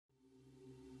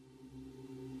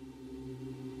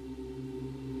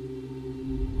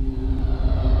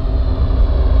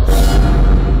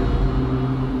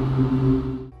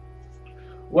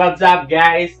What's up,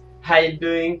 guys? How you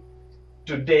doing?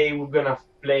 Today we're gonna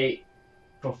play,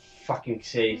 for fucking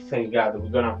sake, thank God, we're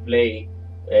gonna play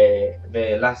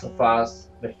The Last of Us,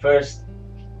 the first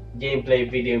gameplay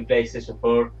video in PlayStation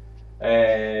 4.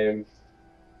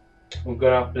 We're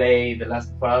gonna play The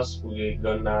Last of Us. We're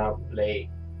gonna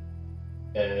play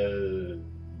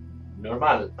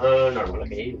normal. Normal.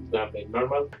 Okay, we're gonna play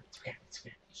normal. Okay, it's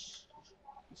good. She's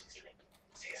sleeping.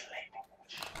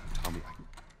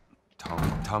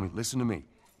 Tommy, listen to me.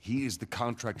 He is the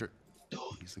contractor.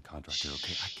 He's the contractor,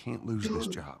 okay? I can't lose this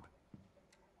job.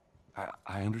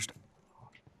 I understand.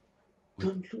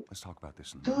 Let's talk about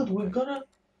this in the morning. Dude, we're gonna...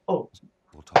 Oh.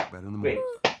 We'll talk about it in the morning.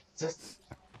 Wait, just...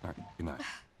 All right, good night.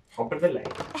 Open the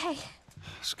light. Hey.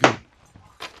 Scoot.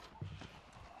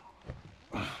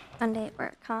 Monday at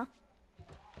work, huh?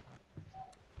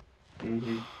 What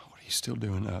are you still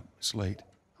doing up? It's late.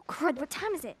 Oh, crud, what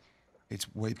time is it? It's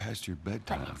way past your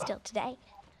bedtime. But it's still today.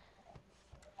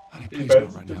 Honey, please know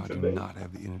right now I do not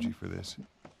have the energy for this.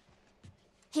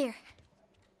 Here.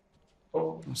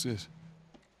 Oh. What's this?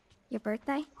 Your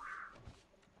birthday?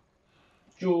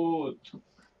 Cute.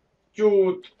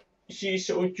 Cute. She's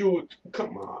so cute.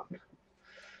 Come on.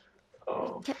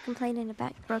 Oh. Kept complaining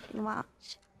about your broken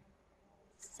watch.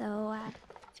 So I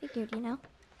figured, you know.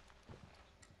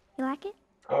 You like it?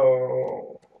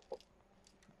 Oh.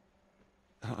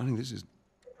 Honey, this is...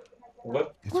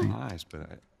 What? It's nice, but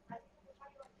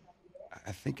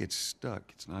I think it's stuck.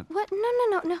 It's not... What?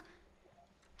 No.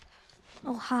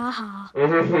 Oh, ha ha.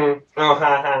 Oh, ha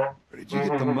ha. Where did you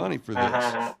get the money for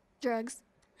this? Drugs.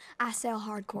 I sell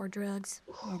hardcore drugs.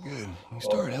 Oh, good. You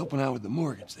started helping out with the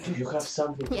mortgage then. Do you have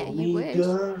something Yeah, for you me, wish.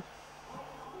 girl?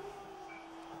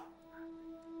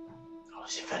 Oh,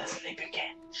 she fell asleep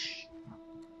again. Shh.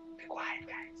 Be quiet,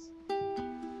 guys.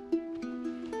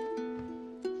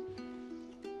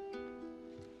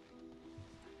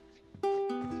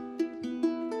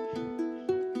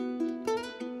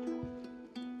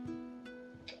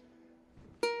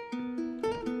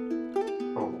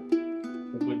 Oh,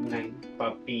 good night,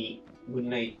 puppy. Good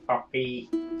night, puppy.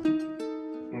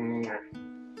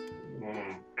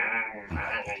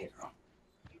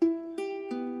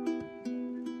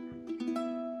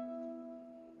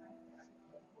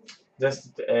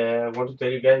 Just want to tell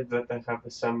you guys that I have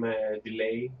some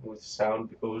delay with sound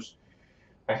because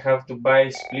I have to buy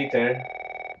a splitter.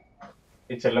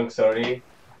 It's a long story,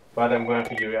 but I'm gonna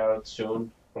figure it out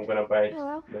soon. I'm gonna buy it.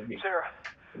 Hello? Maybe Sarah,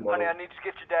 tomorrow. honey, I need to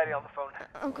get your daddy on the phone.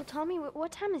 Uncle Tommy,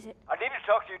 what time is it? I need to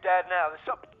talk to your dad now. There's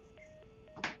something.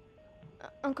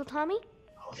 Uncle Tommy?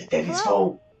 Oh, the daddy's Hello?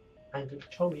 home. Uncle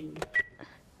Tommy.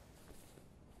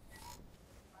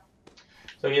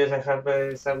 So yes, I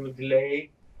have some delay.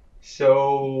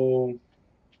 So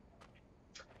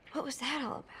What was that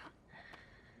all about?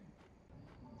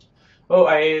 oh,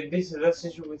 that's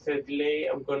issue with the delay.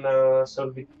 I'm gonna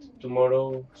solve it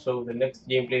tomorrow. So the next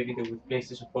gameplay video with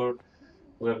PlayStation 4,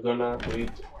 we're gonna do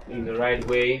it in the right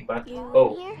way. But You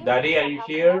oh, here? Daddy, are you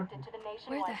here?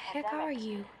 Where the heck are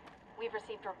you? We've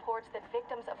received reports that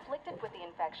victims afflicted with the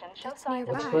infection show That's signs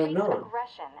of nearby. What's going increased on?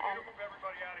 aggression, and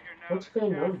What's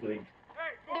going on, dude?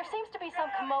 there seems to be some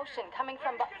commotion coming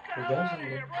from. Who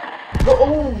doesn't?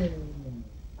 Oh!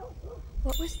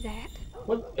 What was that?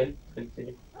 What?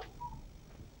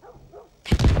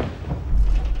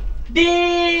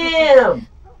 Damn!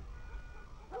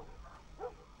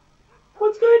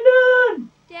 What's going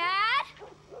on? Dad?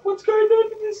 What's going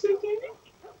on in this city?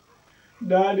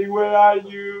 Daddy, where are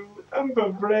you? I'm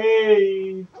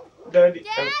afraid. Daddy,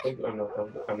 I'm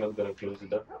not gonna close the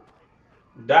door.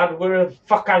 Dad, where the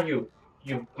fuck are you?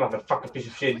 You motherfucking piece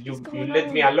of shit. You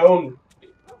let me alone.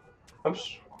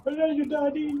 Where are you,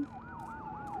 Daddy?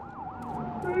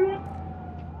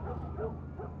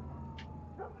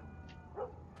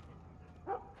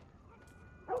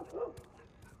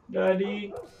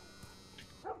 Daddy.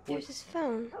 There's his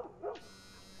phone.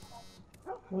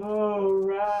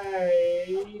 Alright.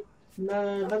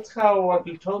 No, that's how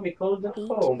Uncle Tommy called the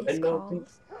phone. And not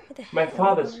my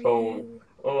father's phone.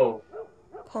 Oh.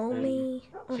 Call me.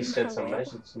 She sent some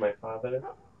message to my father.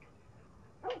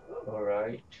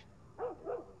 Alright.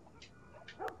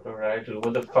 Alright,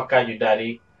 where the fuck are you,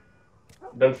 Daddy?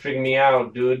 Don't freak me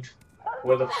out, dude.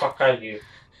 Where the fuck are you?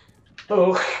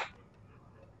 Oh.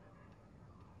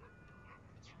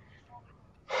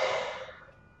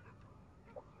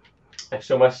 I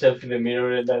saw myself in the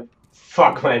mirror and that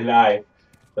fuck my life.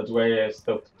 That's why I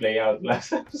stopped to play out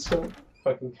last episode.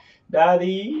 Fucking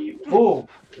Daddy. Oh,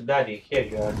 Daddy, here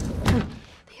you are.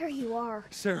 There you are.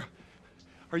 Sarah,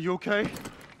 are you okay?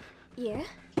 Yeah?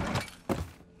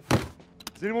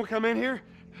 Does anyone come in here?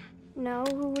 know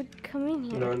who would come in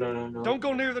here. No. Don't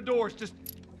go near the doors. Just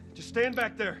stand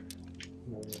back there.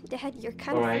 Dad, you're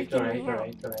kind of freaking me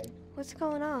out. Alright. What's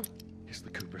going on? It's the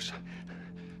Coopers.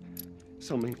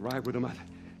 Something ain't right with them. I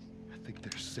think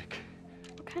they're sick.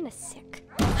 What kind of sick?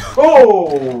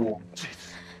 Oh!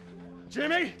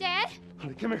 Jimmy! Dad?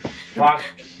 Honey, come here. Fuck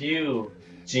you,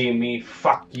 Jimmy.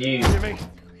 Fuck you. Jimmy!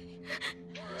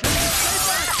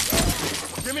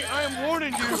 Jimmy, I am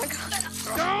warning you.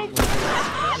 Don't!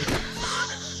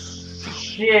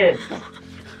 Shit!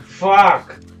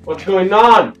 Fuck! What's going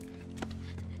on?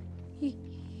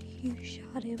 You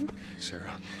shot him.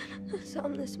 Sarah, I saw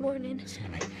him this morning. listen to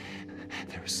me.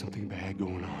 There is something bad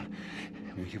going on.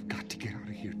 We have got to get out of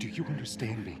here. Do you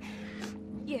understand me?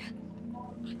 Yeah.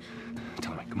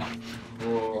 Tell me, come on.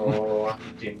 Oh, Uncle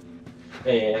Jim.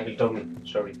 Hey, Uncle Tommy.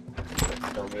 Sorry.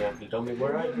 Uncle Tommy,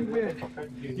 where are you?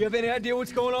 You have any idea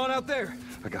what's going on out there?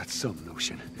 I got some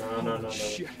notion. No.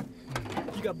 Shit.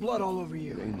 You got blood all over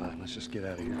you. Hey, man, let's just get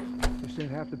out of here. They're saying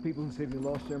half the people in Sydney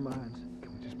lost their minds.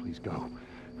 Can we just please go?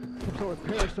 Some sort of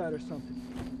parasite or something.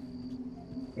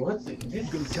 What's it? This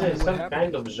Can you is tell me what some happened?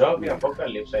 kind of zombie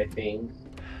apocalypse, I think. Hey,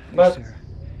 But Sarah.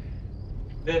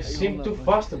 they seem too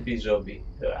fast to be zombie.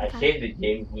 I hate the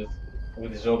game with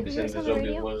zombies, and Yours the on the zombie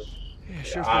radio? was Yeah,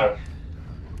 sure are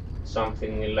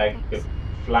something like a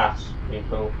Flash. You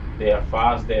know, they are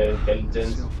fast, they are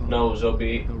intelligent. Cell phone. No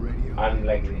zombie No radio. aren't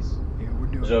like this. Yeah, we're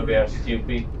doing Zombie are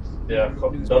stupid. They are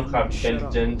don't have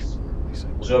intelligence.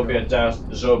 Zombie are just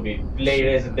zombie. Play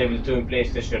Resident Evil 2 in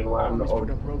PlayStation 1 or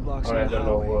I don't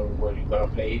know where you're gonna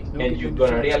play it, and you're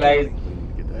gonna realize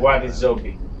what is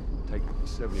zombie. Take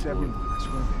 71.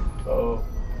 Oh,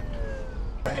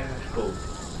 right, cool.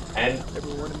 And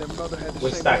Everyone and their mother had the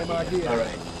we're same stuck damn here. idea.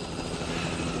 Alright.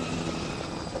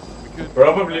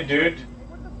 Probably, dude.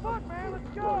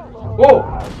 Whoa!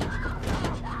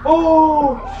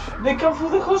 Oh! They come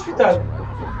from the hospital!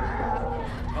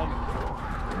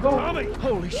 Go! Tommy!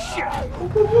 Holy shit!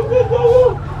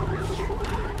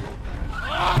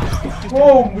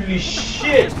 Holy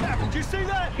shit! Did you see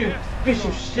that? You piece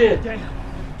of shit! Damn.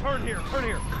 Turn here, turn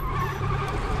here.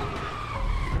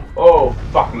 Oh,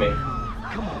 fuck me.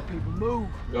 Come on, people, move.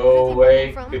 Go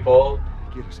away, people.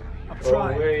 Get us out of here. Go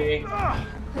away. Oh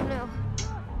no.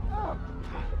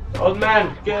 Old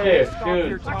man, get here, here,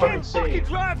 dude. Tommy. Fucking safe.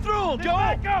 drive through them, go!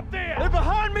 Back up there! They're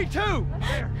behind me, too!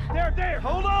 There!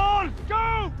 Hold on!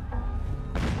 Go!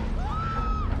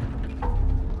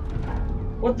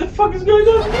 What the fuck is going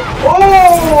on?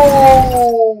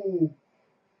 Oh!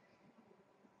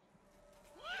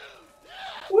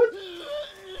 What?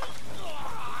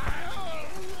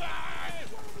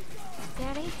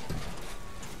 Daddy?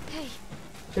 Hey.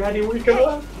 Daddy, wake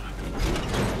up!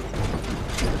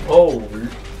 Oh,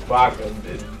 fuck.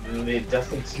 They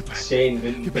just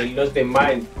insane. They lost their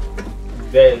mind.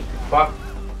 They fuck.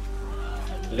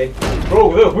 Let's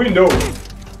throw the window.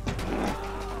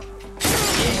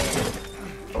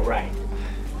 Alright.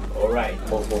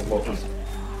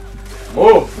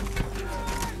 Move.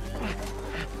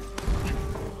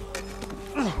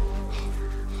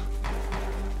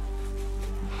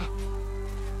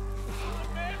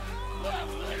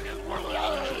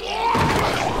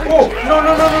 Oh, no.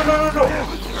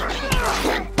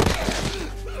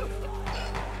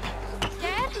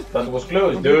 Dad? That was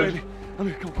close, dude. Come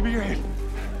here, give me your hand.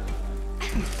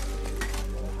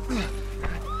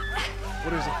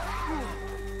 What is it?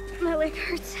 My leg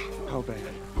hurts. How bad?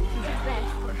 Bad.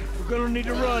 We're gonna need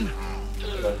to run.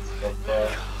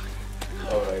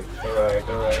 Alright.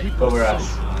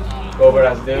 Cover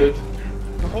us, dude.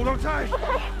 Hold on tight.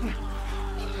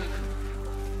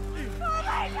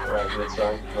 Alright, let's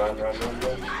run.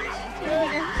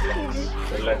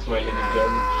 Relax, my little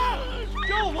girl.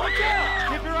 Joel, watch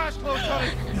out! Keep your eyes closed,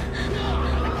 honey.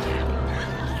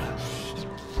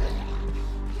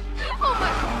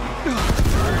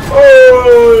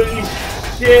 Holy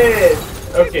shit!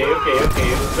 Okay, we're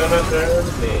gonna turn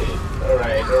this.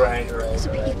 Alright.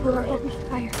 People are on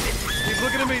fire. Keep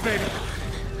looking at me, baby.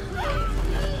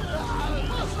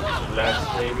 Relax,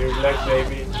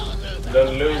 baby.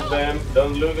 Don't lose them.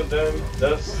 Don't look at them.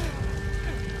 Just.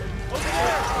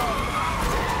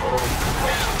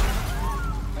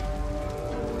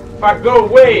 Fuck, go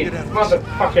away,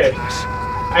 motherfucker!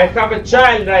 I have a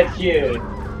child right here.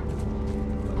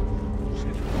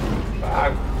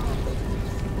 Fuck.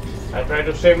 I try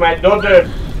to save my daughter.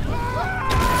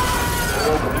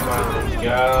 Oh my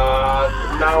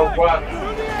god. Now what?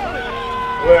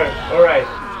 Where? Alright.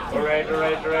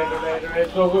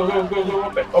 Go.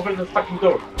 Open the fucking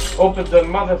door. Open the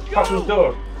motherfucking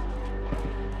door.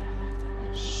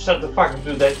 Shut the fuck up,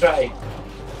 dude. I try.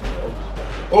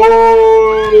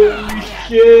 Holy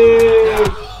shit!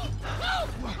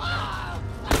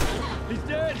 He's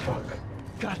dead. Fuck.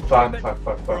 God Fuck, damn it. fuck, fuck,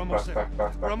 We're fuck, almost fuck, there. fuck,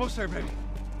 fuck, We're fuck. almost there, baby.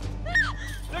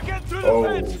 They're getting through the Oh.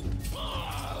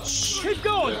 fence. Keep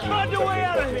going. Find your way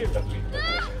out of here.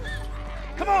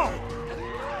 Come on.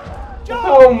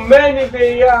 How many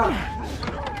they are?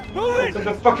 Move it. Open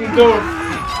the fucking door.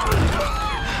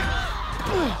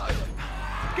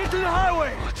 Get to the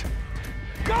highway.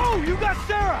 Go. You got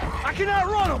Sarah. I can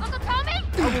outrun him. Uncle Tommy?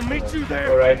 I will meet you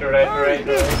there. Alright, alright, alright,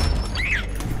 alright.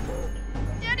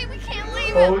 Daddy, we can't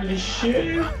leave him. Holy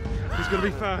shit. He's gonna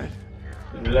be fine.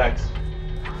 Relax.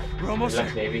 We're almost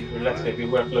Relax, there. baby. Relax, baby.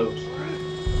 We're close.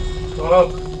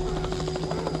 Oh.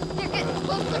 You're getting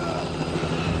closer.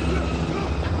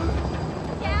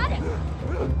 Dad?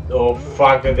 Oh,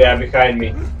 fuck. They are behind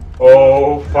me.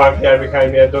 Oh, fuck. They are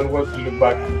behind me. I don't want to look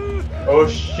back. Oh,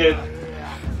 shit.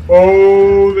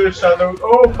 Oh, the shadows.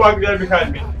 Oh, fuck. They are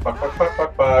behind me. Fuck, fuck, fuck,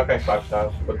 fuck, fuck. I fucked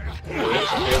up. But...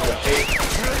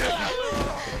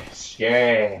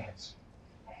 Yes.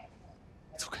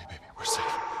 It's okay, baby. We're safe.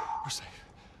 We're safe.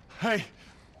 Hey,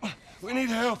 we need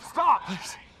help. Stop!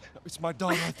 Please. It's my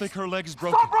daughter. I think her leg is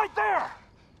broken. Stop right there!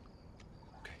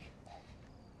 Okay.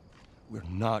 We're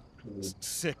not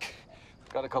sick.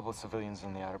 Got a couple of civilians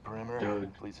in the outer perimeter.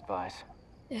 Dude. Please advise.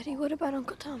 Daddy, what about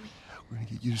Uncle Tommy? We're gonna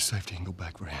get you to safety and go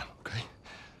back for him, okay?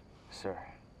 Sir,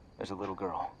 there's a little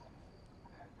girl.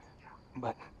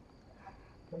 But,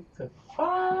 What the fuck?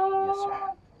 yes, sir.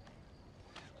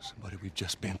 Somebody, we've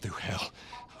just been through hell.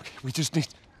 Okay, we just need...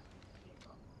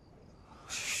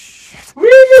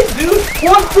 Really, dude?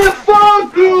 What the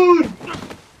fuck, dude?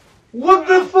 What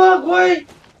the fuck? Wait.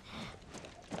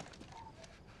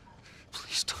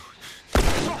 Please don't.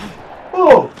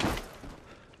 Oh.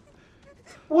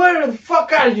 Where the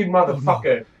fuck are you,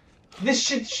 motherfucker? This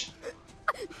shit.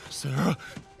 Sarah.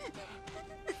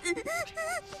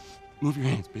 Move your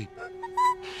hands, baby.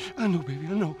 I know, baby,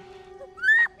 I know.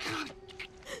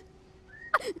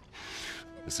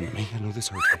 Listen to me, I know this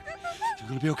hurts, baby. You're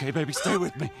gonna be okay, baby. Stay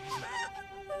with me.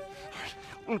 All right,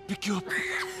 I'm gonna pick you up.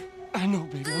 I know,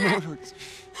 baby, I know it hurts.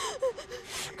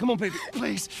 Come on, baby,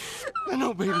 please. I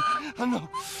know, baby, I know.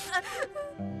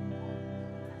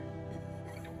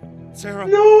 Sarah.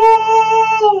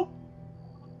 No.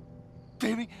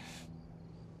 Baby.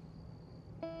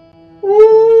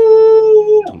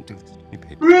 Ooh. Don't do this to me,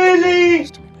 baby. Really? Don't do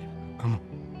this to me, baby. Come on.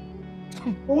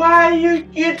 Why you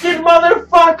cheating,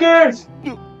 motherfuckers?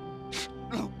 No.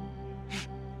 No.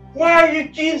 Why you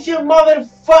cheating,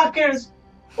 motherfuckers?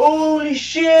 Holy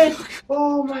shit!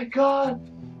 Oh my god!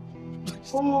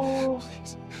 Please. Oh.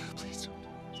 Please. Please don't.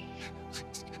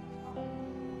 Please.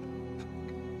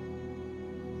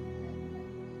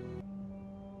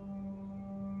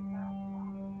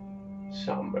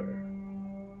 Somber.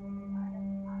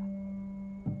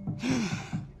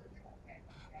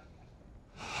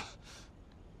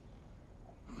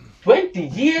 20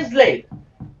 years later.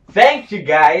 Thank you,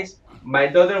 guys. My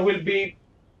daughter will be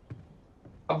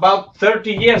about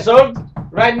 30 years old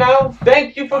right now.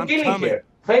 Thank you for I'm getting coming. here.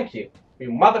 Thank you, you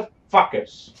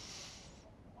motherfuckers.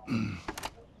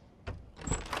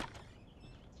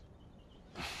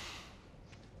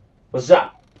 What's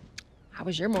up? How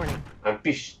was your morning? I'm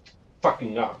pissed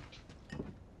fucking out.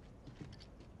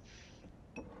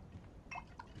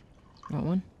 Want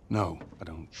one? No, I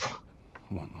don't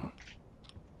want one.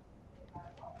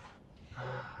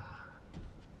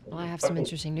 Well, I have some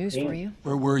interesting news for you.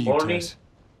 Where were you, Morning. Tess?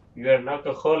 You're an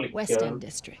alcoholic, West girl. End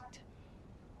District.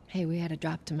 Hey, we had a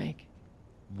drop to make.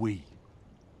 We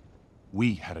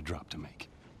had a drop to make.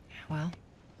 Well,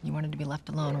 you wanted to be left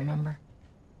alone, remember?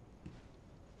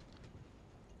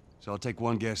 So I'll take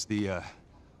one guess. The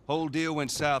whole deal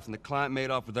went south and the client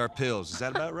made off with our pills. Is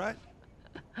that about right?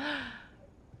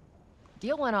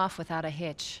 Deal went off without a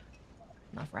hitch.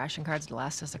 Enough ration cards to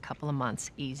last us a couple of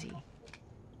months, easy.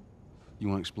 You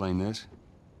want to explain this?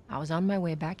 I was on my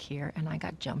way back here, and I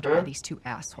got jumped by these two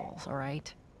assholes, all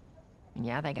right? And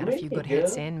yeah, they got a few good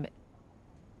hits in, but...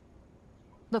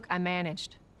 Look, I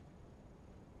managed.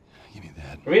 Give me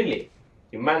that. Really?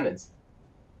 You managed?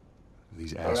 Are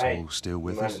these All right. assholes still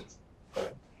with You us? managed.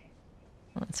 Alright.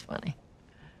 That's funny.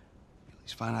 At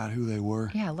least find out who they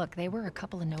were. Yeah, look, they were a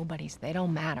couple of nobodies. They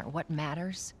don't matter. What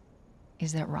matters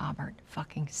is that Robert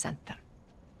fucking sent them.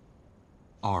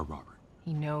 Our Robert.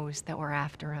 He knows that we're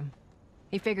after him.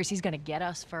 He figures he's gonna get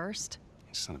us first.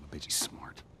 Son of a bitch, he's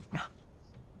smart. No.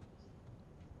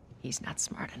 He's not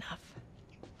smart enough.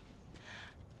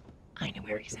 I know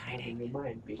where he's hiding. You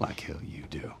might be. Like hell you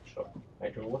do. Sure. I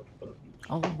don't want to believe.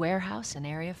 Old warehouse in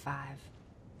Area 5.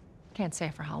 Can't say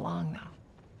for how long, though.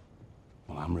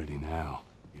 Well, I'm ready now.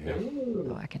 Yeah.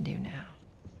 Oh, I can do now.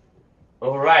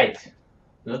 Alright.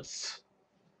 Let's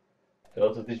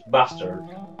go to this bastard.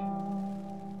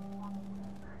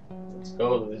 Let's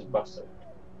go to this bastard.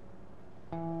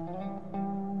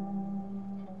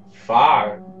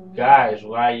 Fuck. Guys,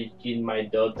 why you killed my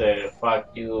daughter?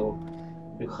 Fuck you.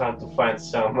 You have to find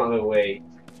some other way.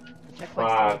 The checkpoint's still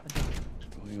Fuck. open.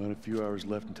 Only got a few hours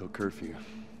left until curfew.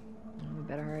 Well, we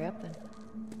better hurry up then.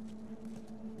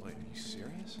 Wait, are you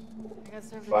serious? I got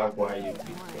served Fuck, again. why you Don't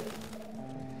worry.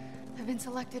 I've been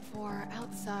selected for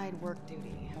outside work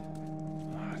duty.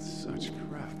 Ah, it's such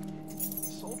crap.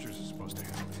 Soldiers are supposed to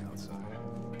handle the outside.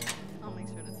 I'll make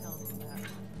sure to tell them that.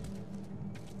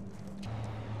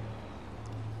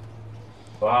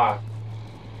 Fuck.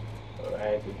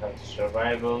 Alright, we have to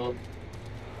survival.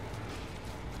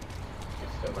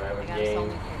 Survival I got game.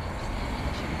 assaulted papers.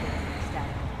 I should be getting the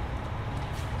static.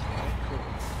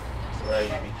 Right,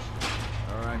 bitch.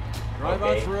 Alright, drive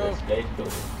Okay, on through. let's go.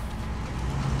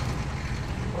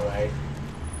 Alright.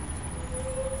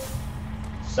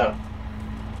 So.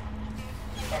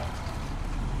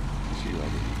 See you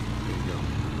later. There you go.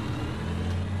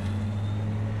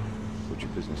 What's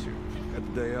your business here? Got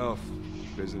the day off.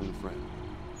 Visiting a friend.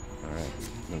 All right,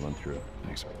 we'll run through.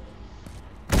 Thanks.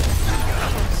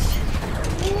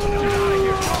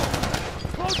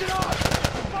 Close it off!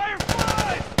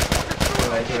 Fireflies!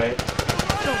 Alright.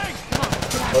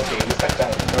 Okay, we stuck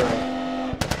that.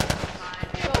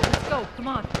 Let's go, come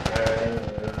on. Alright.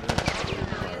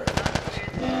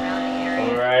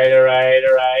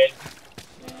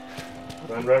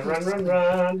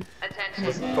 Run. Attention.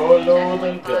 Just follow the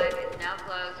Checkpoint 5 girl. is now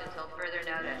closed until further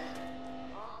notice.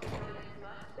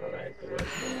 Alright.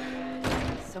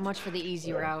 So much for the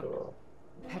easy route.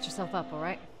 Patch yourself up, all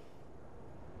right?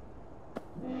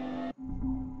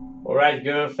 Alright,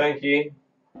 girl, thank you.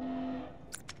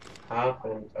 Half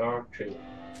and or two.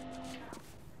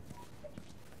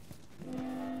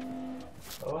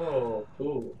 Oh,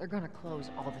 cool. They're gonna close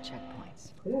all the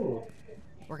checkpoints. Cool.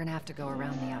 We're gonna have to go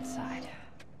around the outside.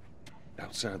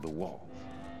 Outside the wall.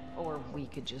 Or we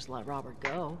could just let Robert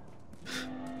go.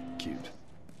 Cute.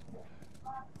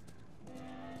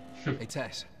 Hey,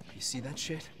 Tess, you see that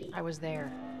shit? I was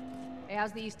there. Hey,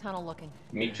 how's the east tunnel looking?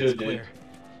 Me too, It's dude. clear.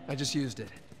 I just used it.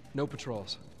 No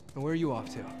patrols. And where are you off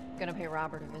to? Gonna pay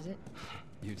Robert a visit?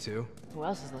 You too? Who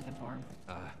else is looking for him?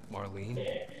 Marlene?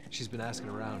 She's been asking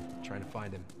around, trying to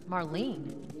find him.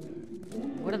 Marlene?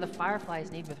 What do the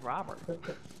Fireflies need with Robert? You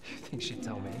think she'd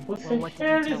tell me? What Well, the what did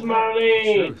hell you is tell her?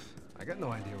 Marlene? Truth. I got no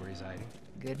idea where he's hiding.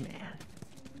 Good man.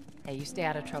 Hey, you stay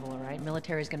out of trouble, all right?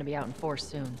 Military's gonna be out in force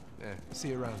soon. Yeah, see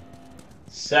you around.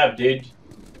 Sup, dude?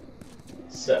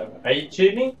 Sup? Are you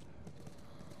chilling?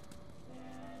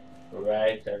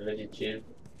 Alright, I'll let you chill.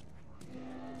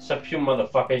 Sup, you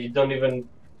motherfucker? You don't even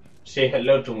say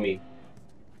hello to me.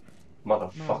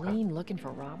 Motherfucker. Marlene looking for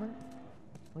Robert?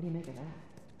 What do you make of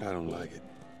that? I don't like it.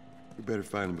 We better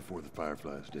find him before the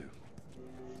Fireflies do.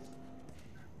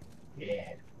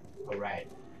 Yeah, alright.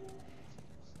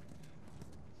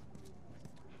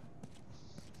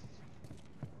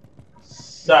 It's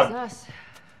Sup? us.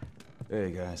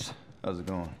 Hey guys, how's it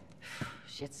going?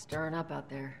 Shit's stirring up out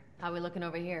there. How we looking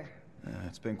over here?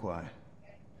 It's been quiet.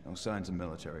 No signs of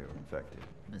military or infected.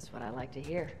 That's what I like to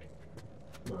hear.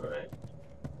 Alright.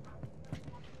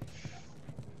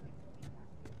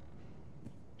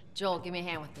 Joel, give me a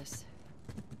hand with this.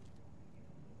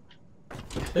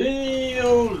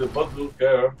 Heal the bottle,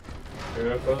 girl.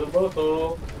 Here for the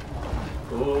bottle.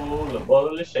 Oh, the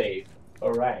bottle is safe.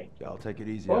 Alright. Y'all take it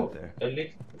easy Oh, out there. at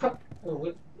least. Oh,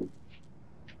 wait.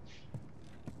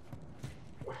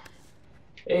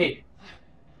 Hey.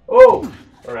 Oh!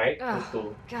 Alright, that's Ugh,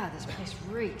 cool. God, this place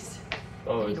reeks.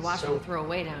 Oh, I need to it's watch so what we throw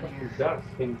away down here. dark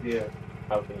in here.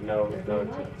 Okay, no,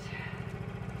 no.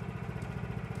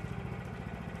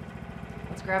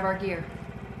 Let's grab our gear.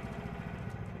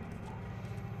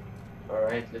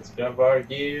 Alright, let's grab our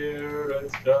gear.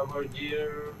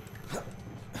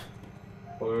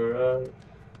 We're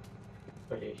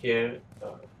here.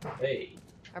 Hey.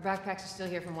 Our backpacks are still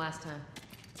here from last time.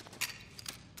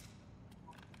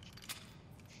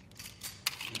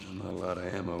 Not a lot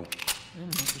of ammo.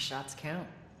 Make your shots count.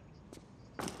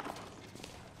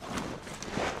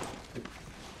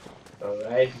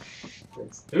 Alright,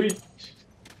 let's do it.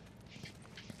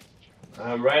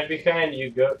 I'm right behind you.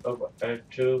 Go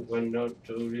R2 when not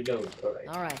to reload. Alright.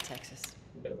 Alright, Texas.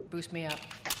 Reload. Boost me up.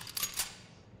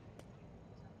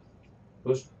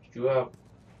 Boost you up.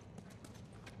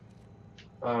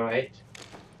 Alright.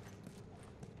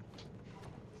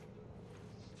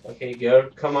 Okay, girl,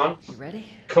 come on. You ready?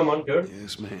 Come on, girl.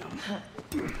 Yes, ma'am.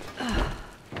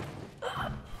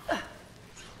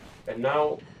 And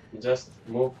now just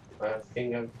move. I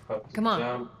think I have to Come on.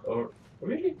 jump or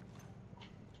really?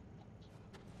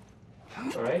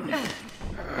 Alright.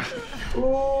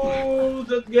 Ooh,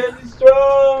 that girl is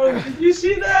strong! Did you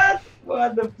see that?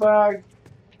 What the fuck?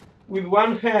 With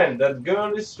one hand, that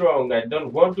girl is strong. I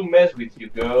don't want to mess with you,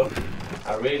 girl.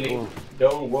 I really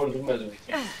don't want to mess with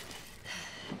you.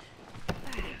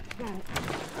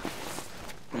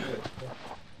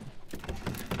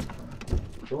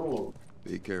 Ooh.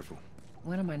 Be careful.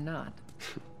 When am I not?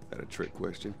 That a trick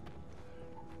question?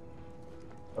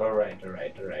 Alright, be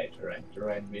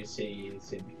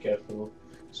careful.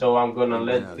 So I'm gonna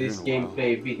let this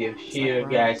gameplay video here,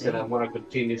 guys, and I'm gonna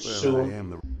continue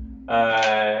soon.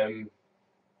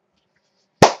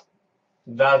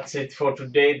 That's it for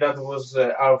today. That was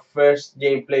our first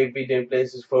gameplay video in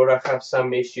Places 4. I have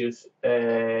some issues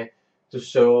to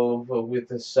solve with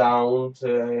the sound.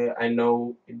 I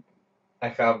know I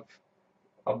have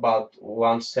about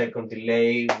 1 second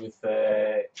delay with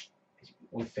the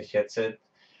headset.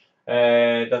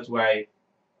 That's why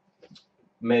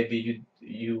maybe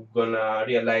you gonna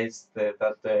realize that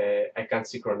I can't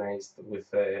synchronize with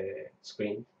the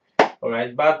screen.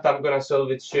 Alright, but I'm gonna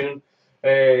solve it soon.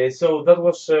 So that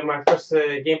was my first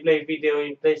gameplay video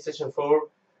in PlayStation 4.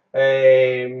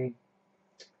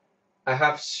 I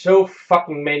have so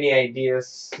fucking many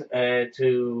ideas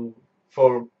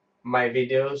for my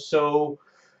videos. So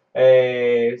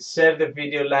share the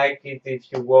video, like it if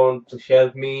you want to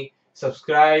help me.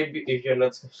 Subscribe if you're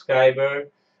not a subscriber.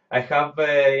 I have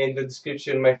in the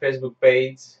description my Facebook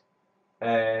page.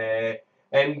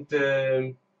 And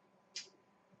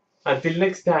until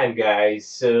next time,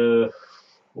 guys.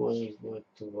 What do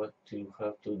you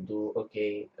have to do?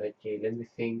 Okay, let me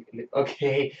think.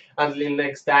 Okay, until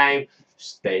next time,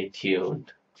 stay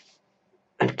tuned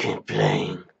and keep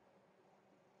playing.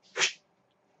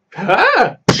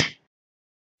 Ah!